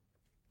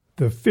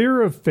The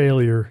fear of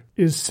failure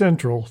is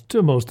central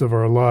to most of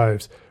our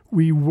lives.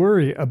 We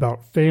worry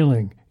about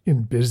failing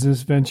in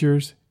business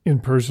ventures,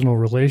 in personal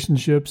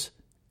relationships,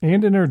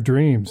 and in our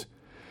dreams.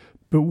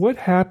 But what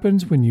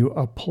happens when you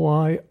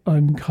apply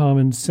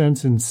uncommon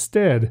sense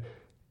instead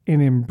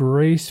and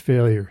embrace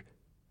failure?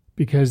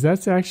 Because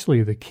that's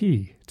actually the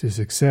key to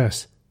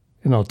success,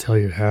 and I'll tell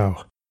you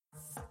how.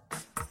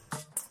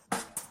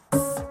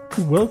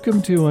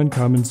 Welcome to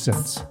Uncommon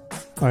Sense.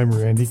 I'm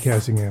Randy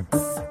Cassingham.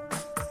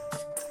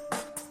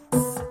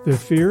 The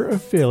fear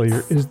of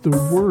failure is the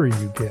worry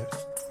you get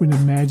when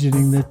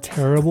imagining the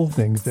terrible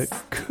things that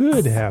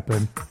could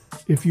happen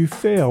if you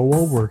fail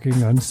while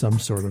working on some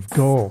sort of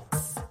goal.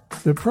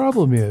 The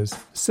problem is,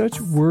 such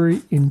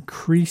worry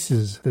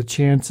increases the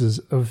chances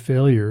of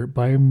failure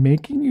by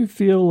making you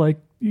feel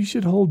like you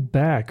should hold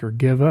back or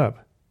give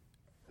up.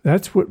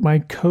 That's what my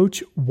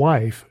coach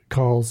wife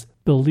calls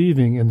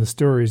believing in the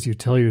stories you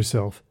tell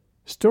yourself,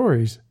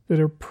 stories that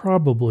are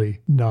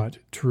probably not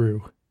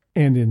true,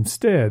 and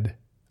instead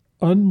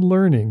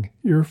unlearning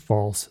your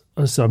false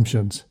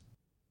assumptions.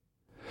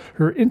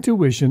 Her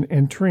intuition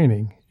and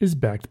training is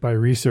backed by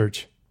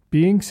research.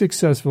 Being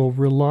successful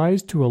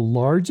relies to a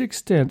large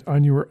extent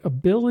on your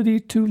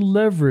ability to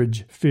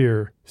leverage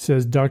fear,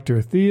 says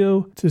Dr.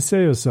 Theo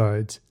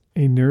Tseosides,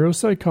 a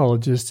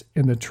neuropsychologist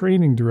and the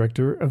training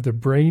director of the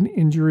Brain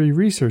Injury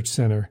Research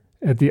Center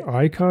at the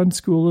Icahn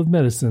School of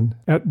Medicine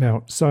at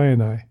Mount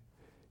Sinai.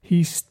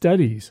 He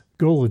studies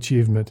goal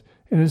achievement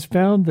and has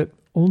found that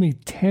only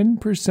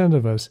 10%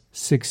 of us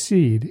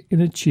succeed in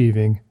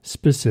achieving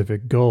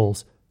specific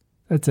goals.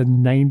 That's a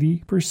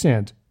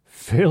 90%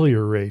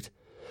 failure rate.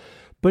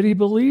 But he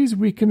believes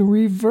we can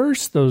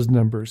reverse those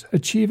numbers,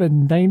 achieve a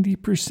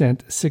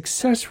 90%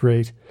 success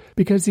rate,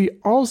 because he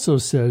also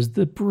says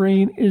the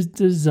brain is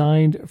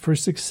designed for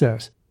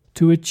success,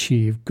 to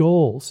achieve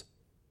goals.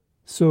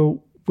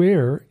 So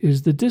where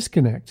is the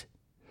disconnect?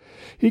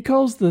 He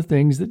calls the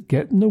things that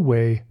get in the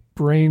way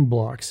brain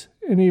blocks,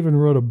 and even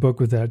wrote a book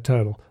with that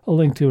title. I'll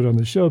link to it on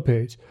the show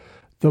page.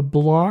 The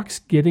blocks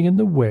getting in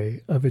the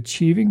way of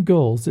achieving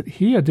goals that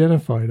he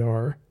identified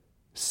are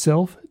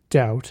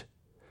self-doubt,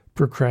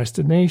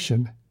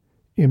 procrastination,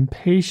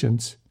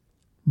 impatience,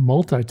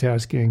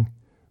 multitasking,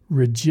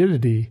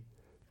 rigidity,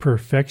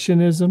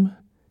 perfectionism,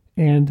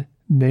 and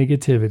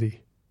negativity.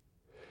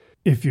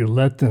 If you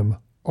let them,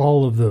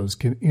 all of those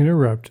can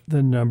interrupt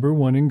the number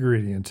one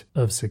ingredient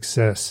of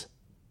success: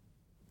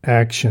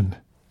 action.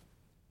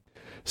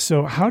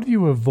 So how do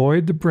you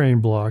avoid the brain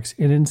blocks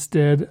and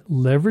instead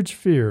leverage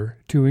fear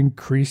to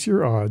increase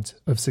your odds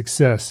of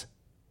success?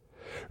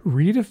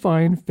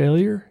 Redefine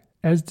failure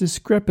as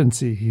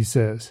discrepancy, he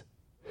says.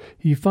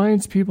 He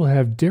finds people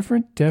have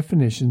different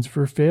definitions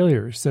for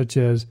failure, such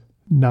as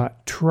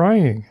not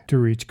trying to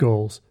reach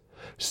goals,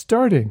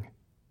 starting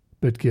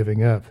but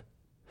giving up,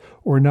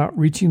 or not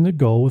reaching the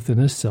goal within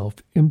a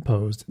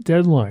self-imposed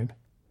deadline.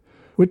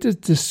 What does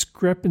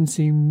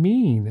discrepancy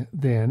mean,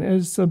 then,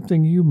 as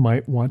something you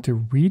might want to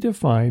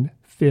redefine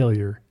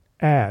failure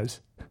as?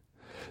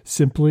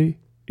 Simply,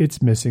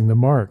 it's missing the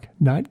mark,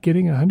 not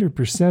getting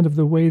 100% of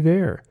the way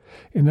there.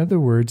 In other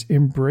words,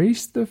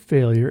 embrace the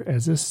failure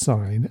as a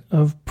sign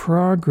of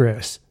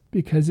progress,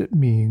 because it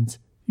means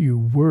you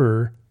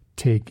were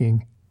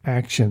taking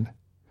action.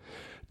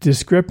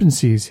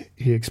 Discrepancies,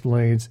 he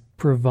explains,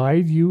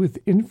 provide you with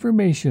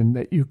information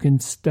that you can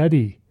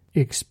study,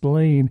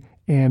 explain,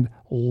 and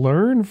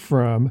learn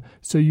from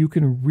so you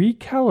can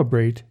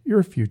recalibrate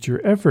your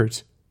future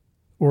efforts.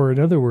 Or in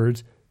other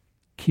words,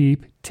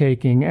 keep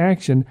taking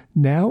action,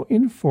 now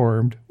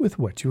informed with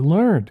what you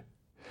learned.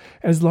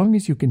 As long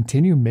as you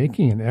continue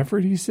making an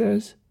effort, he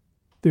says,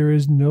 there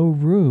is no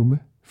room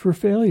for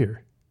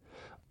failure.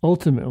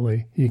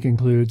 Ultimately, he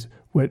concludes,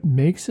 what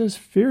makes us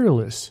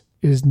fearless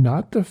is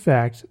not the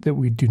fact that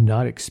we do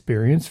not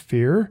experience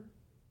fear,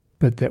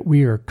 but that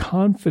we are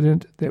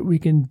confident that we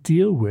can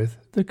deal with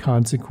the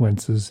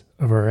consequences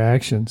of our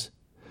actions.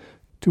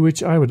 To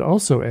which I would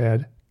also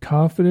add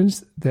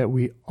confidence that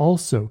we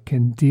also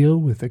can deal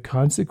with the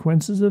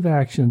consequences of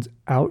actions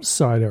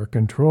outside our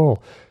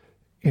control.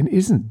 And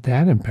isn't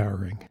that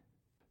empowering?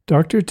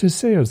 Dr.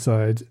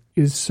 Tseosides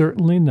is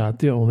certainly not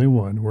the only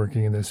one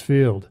working in this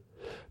field.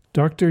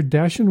 Dr.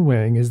 Darshan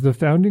Wang is the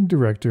founding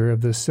director of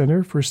the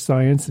Center for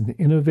Science and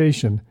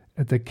Innovation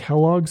at the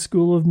Kellogg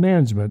School of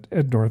Management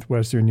at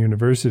Northwestern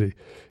University.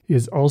 He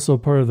is also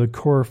part of the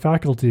core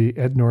faculty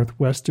at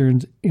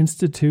Northwestern's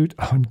Institute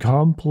on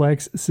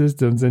Complex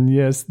Systems, and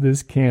yes,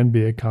 this can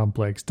be a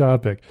complex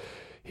topic.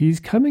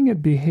 He's coming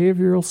at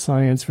behavioral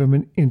science from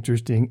an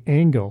interesting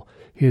angle.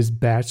 His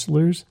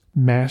bachelor's,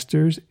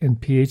 master's, and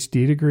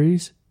PhD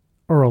degrees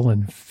are all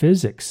in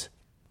physics.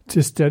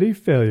 To study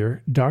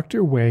failure,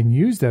 Dr. Wang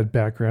used that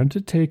background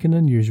to take an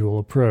unusual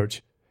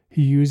approach.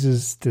 He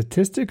uses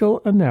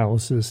statistical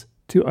analysis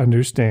to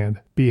understand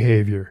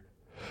behavior.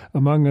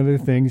 Among other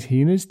things,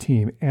 he and his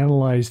team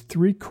analyzed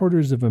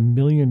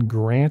 750,000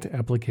 grant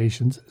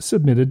applications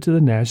submitted to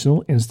the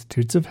National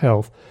Institutes of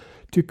Health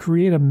to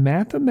create a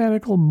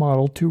mathematical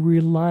model to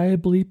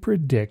reliably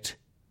predict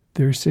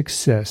their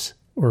success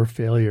or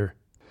failure.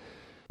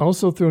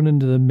 Also thrown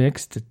into the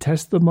mix to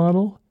test the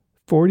model,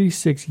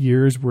 46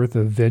 years worth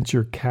of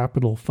venture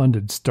capital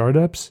funded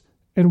startups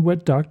and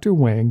what Dr.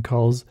 Wang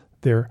calls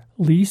their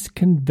least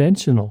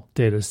conventional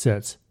data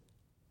sets,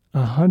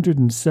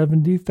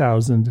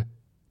 170,000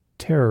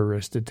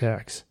 terrorist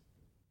attacks.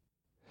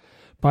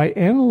 By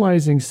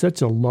analyzing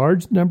such a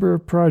large number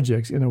of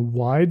projects in a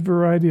wide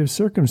variety of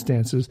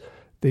circumstances,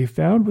 they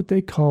found what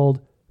they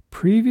called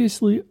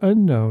previously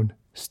unknown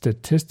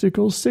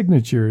statistical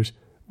signatures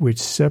which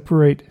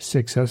separate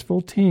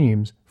successful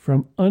teams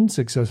from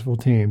unsuccessful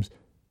teams,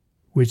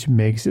 which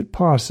makes it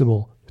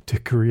possible to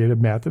create a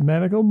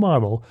mathematical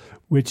model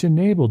which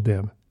enabled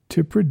them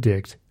to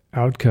predict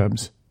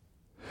outcomes.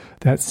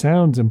 That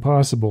sounds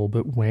impossible,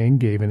 but Wang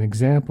gave an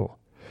example.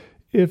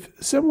 If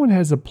someone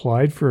has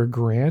applied for a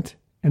grant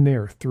and they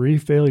are 3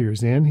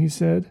 failures in, he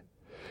said,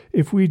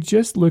 if we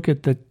just look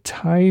at the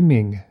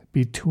timing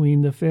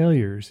between the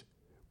failures,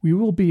 we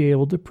will be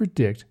able to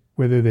predict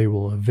whether they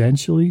will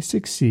eventually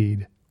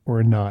succeed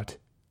or not.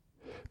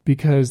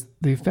 Because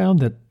they found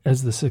that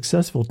as the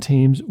successful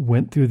teams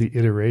went through the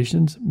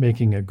iterations,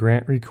 making a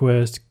grant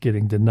request,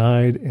 getting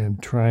denied,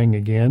 and trying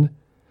again,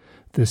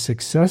 the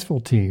successful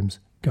teams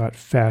got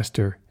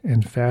faster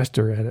and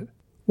faster at it,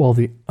 while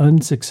the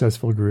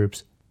unsuccessful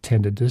groups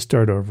tended to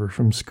start over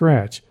from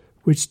scratch,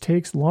 which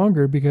takes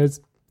longer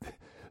because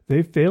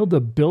they failed to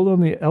build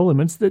on the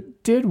elements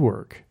that did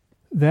work.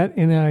 That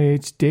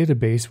NIH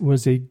database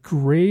was a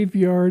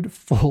graveyard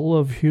full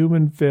of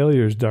human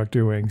failures,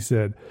 Dr. Wang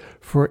said.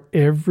 For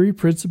every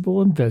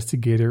principal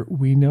investigator,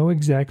 we know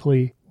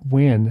exactly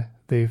when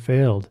they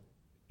failed,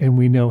 and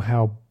we know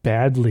how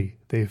badly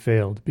they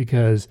failed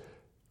because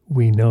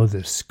we know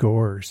the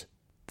scores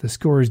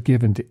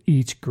given to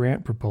each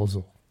grant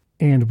proposal.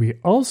 And we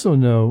also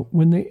know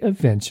when they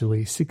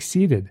eventually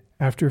succeeded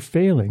after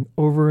failing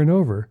over and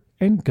over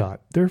and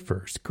got their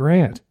first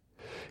grant.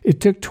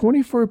 It took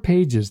 24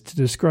 pages to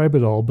describe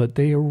it all, but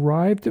they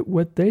arrived at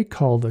what they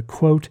call the,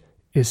 quote,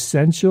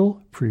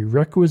 essential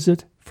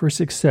prerequisite for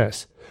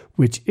success,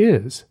 which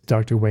is,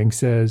 Dr. Wang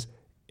says,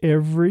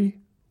 every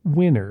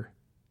winner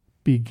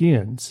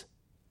begins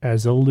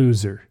as a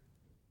loser.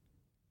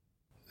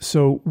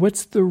 So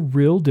what's the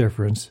real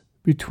difference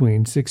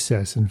between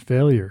success and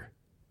failure?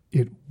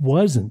 It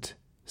wasn't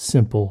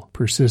simple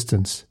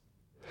persistence.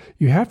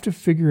 You have to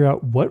figure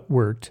out what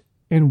worked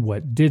and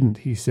what didn't,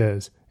 he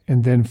says,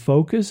 and then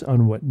focus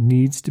on what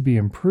needs to be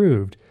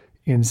improved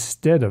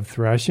instead of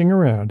thrashing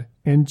around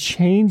and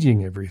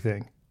changing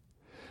everything.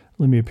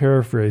 Let me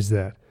paraphrase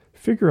that.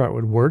 Figure out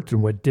what worked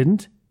and what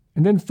didn't,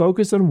 and then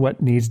focus on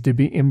what needs to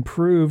be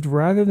improved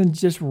rather than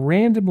just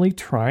randomly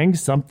trying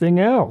something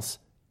else.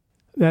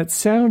 That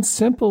sounds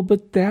simple,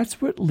 but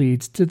that's what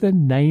leads to the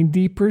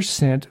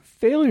 90%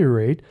 failure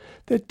rate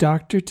that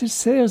Dr.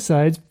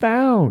 Taseosides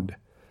found.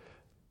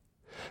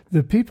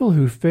 The people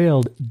who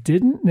failed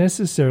didn't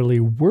necessarily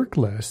work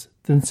less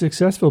than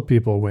successful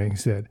people, Wang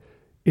said.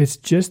 It's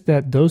just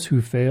that those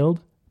who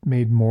failed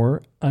made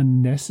more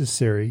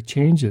unnecessary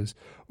changes.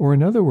 Or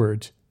in other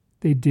words,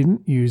 they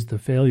didn't use the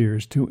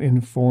failures to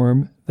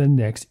inform the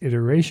next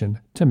iteration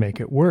to make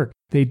it work.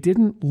 They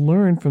didn't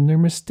learn from their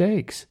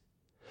mistakes.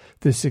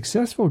 The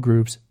successful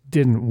groups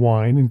didn't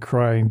whine and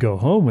cry and go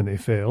home when they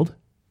failed.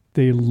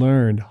 They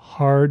learned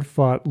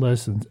hard-fought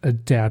lessons,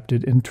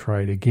 adapted, and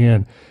tried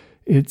again.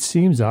 It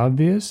seems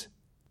obvious,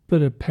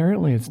 but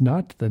apparently it's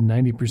not to the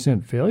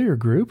 90% failure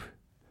group.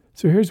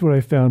 So here's what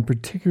I found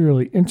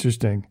particularly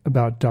interesting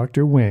about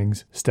Dr.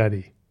 Wang's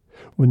study.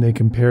 When they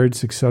compared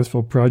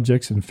successful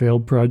projects and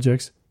failed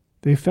projects,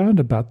 they found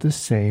about the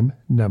same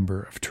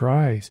number of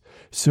tries.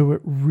 So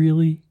it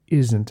really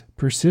isn't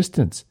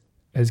persistence,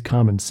 as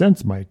common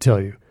sense might tell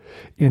you.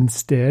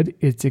 Instead,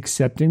 it's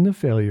accepting the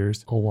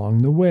failures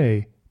along the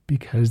way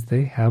because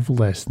they have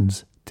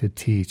lessons to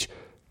teach.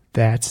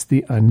 That's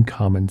the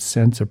uncommon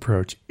sense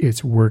approach.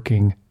 It's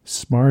working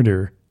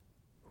smarter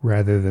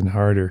rather than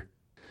harder.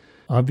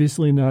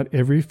 Obviously, not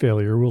every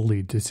failure will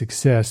lead to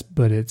success,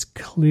 but it's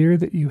clear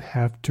that you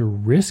have to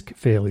risk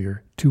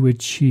failure to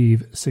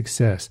achieve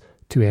success,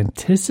 to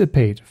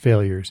anticipate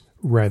failures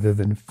rather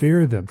than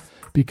fear them,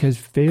 because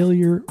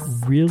failure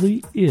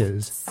really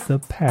is the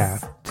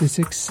path to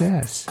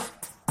success.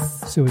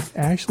 So it's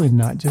actually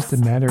not just a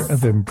matter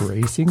of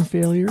embracing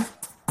failure.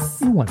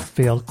 You want to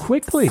fail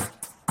quickly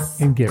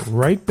and get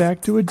right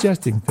back to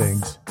adjusting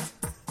things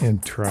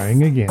and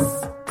trying again.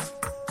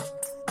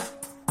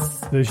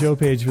 The show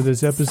page for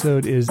this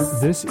episode is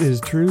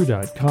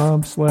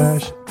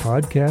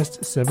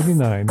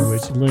thisistrue.com/podcast79,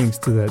 which links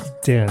to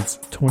that dense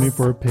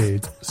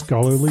 24-page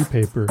scholarly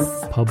paper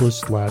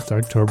published last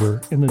October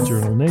in the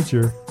journal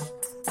Nature,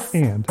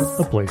 and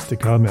a place to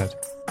comment.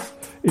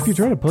 If you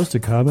try to post a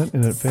comment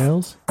and it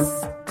fails,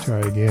 try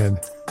again.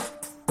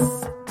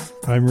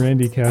 I'm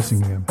Randy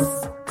Cassingham,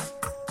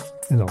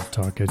 and I'll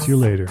talk at you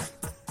later.